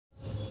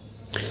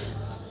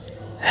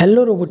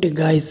Hello robotic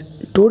guys,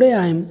 today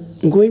I am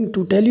going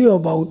to tell you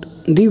about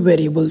the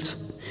variables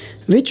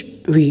which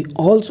we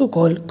also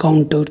call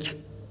counters.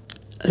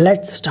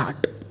 Let's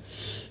start.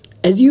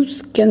 As you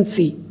can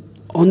see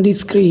on the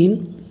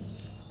screen,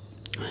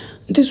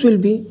 this will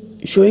be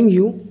showing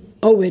you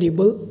a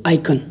variable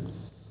icon.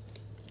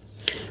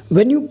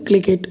 When you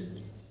click it,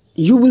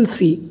 you will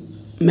see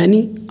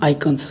many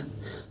icons.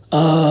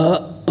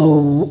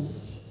 I'm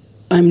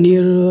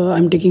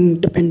taking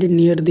dependent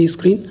near the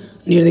screen,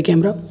 near the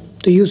camera.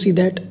 So you see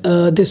that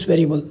this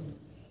variable.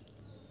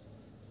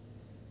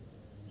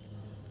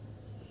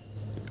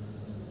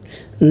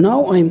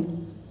 Now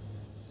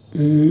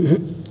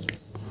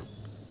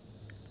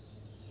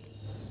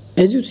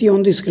as you see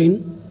on the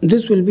screen,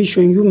 this will be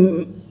showing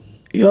you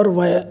your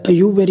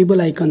u variable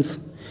icons,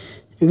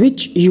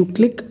 which you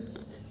click.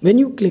 When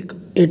you click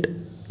it,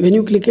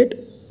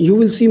 you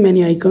will see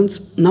many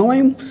icons. Now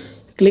I'm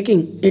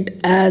clicking it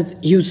as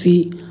you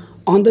see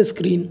on the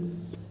screen.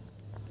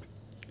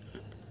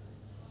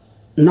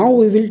 Now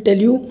we will tell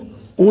you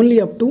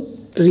only up to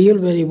real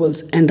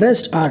variables and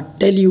rest are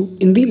tell you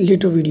in the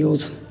later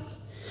videos.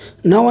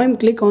 Now I'm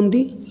click on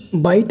the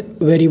byte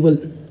variable.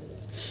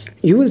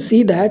 You will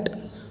see that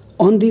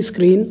on the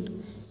screen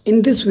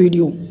in this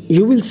video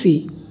you will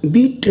see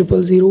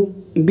B000,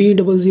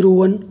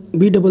 B001,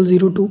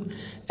 B002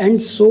 and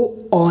so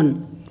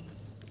on.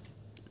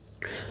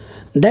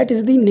 That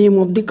is the name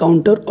of the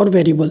counter or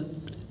variable,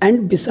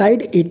 and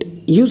beside it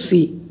you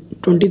see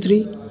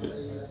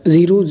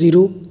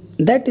 2300.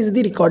 That is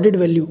the recorded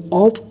value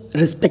of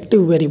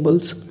respective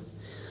variables.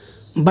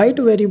 Byte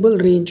variable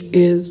range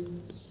is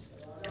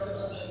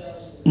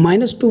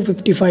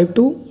 -255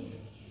 to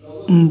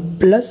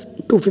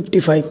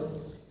 +255.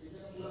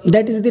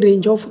 That is the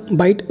range of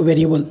byte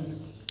variable.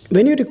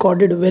 When you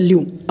recorded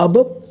value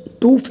above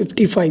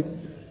 255,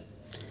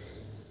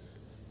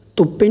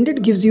 so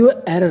printed gives you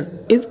an error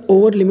is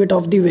over limit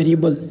of the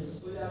variable.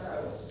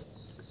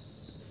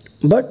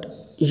 But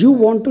you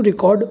want to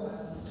record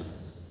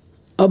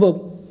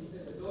above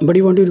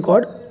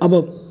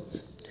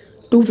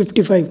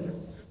 255,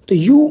 so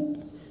you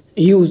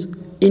use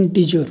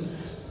integer.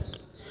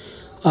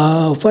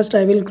 First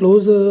I will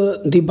close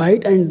the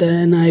byte and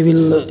then I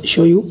will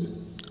show you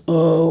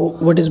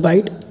what is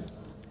byte.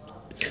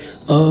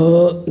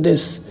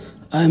 This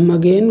I am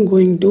again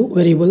going to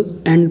variable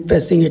and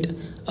pressing it.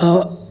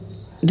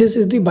 This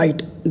is the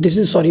byte, this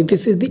is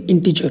the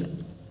integer.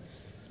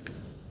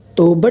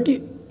 So but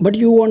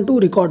you want to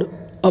record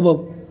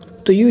above,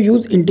 so you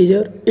use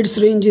integer. Its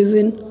range is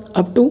in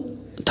up to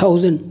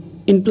 1000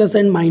 in plus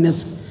and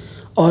minus.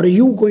 Or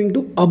you going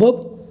to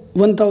above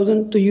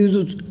 1000 to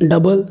use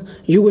double.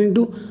 You going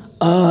to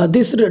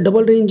this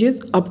double range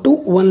is up to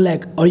 1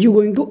 lakh. Or you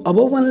going to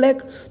above 1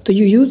 lakh, so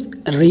you use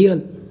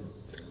real.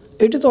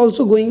 It is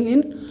also going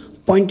in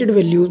pointed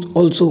values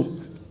also.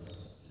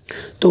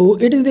 So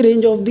it is the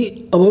range of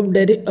the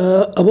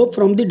above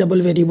from the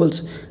double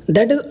variables.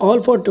 That is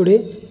all for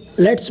today.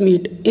 Let's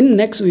meet in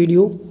next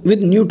video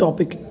with new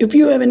topic. If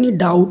you have any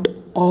doubt,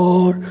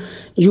 or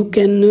you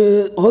can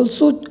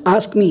also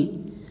ask me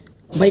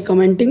by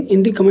commenting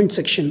in the comment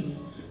section.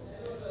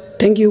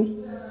 Thank you.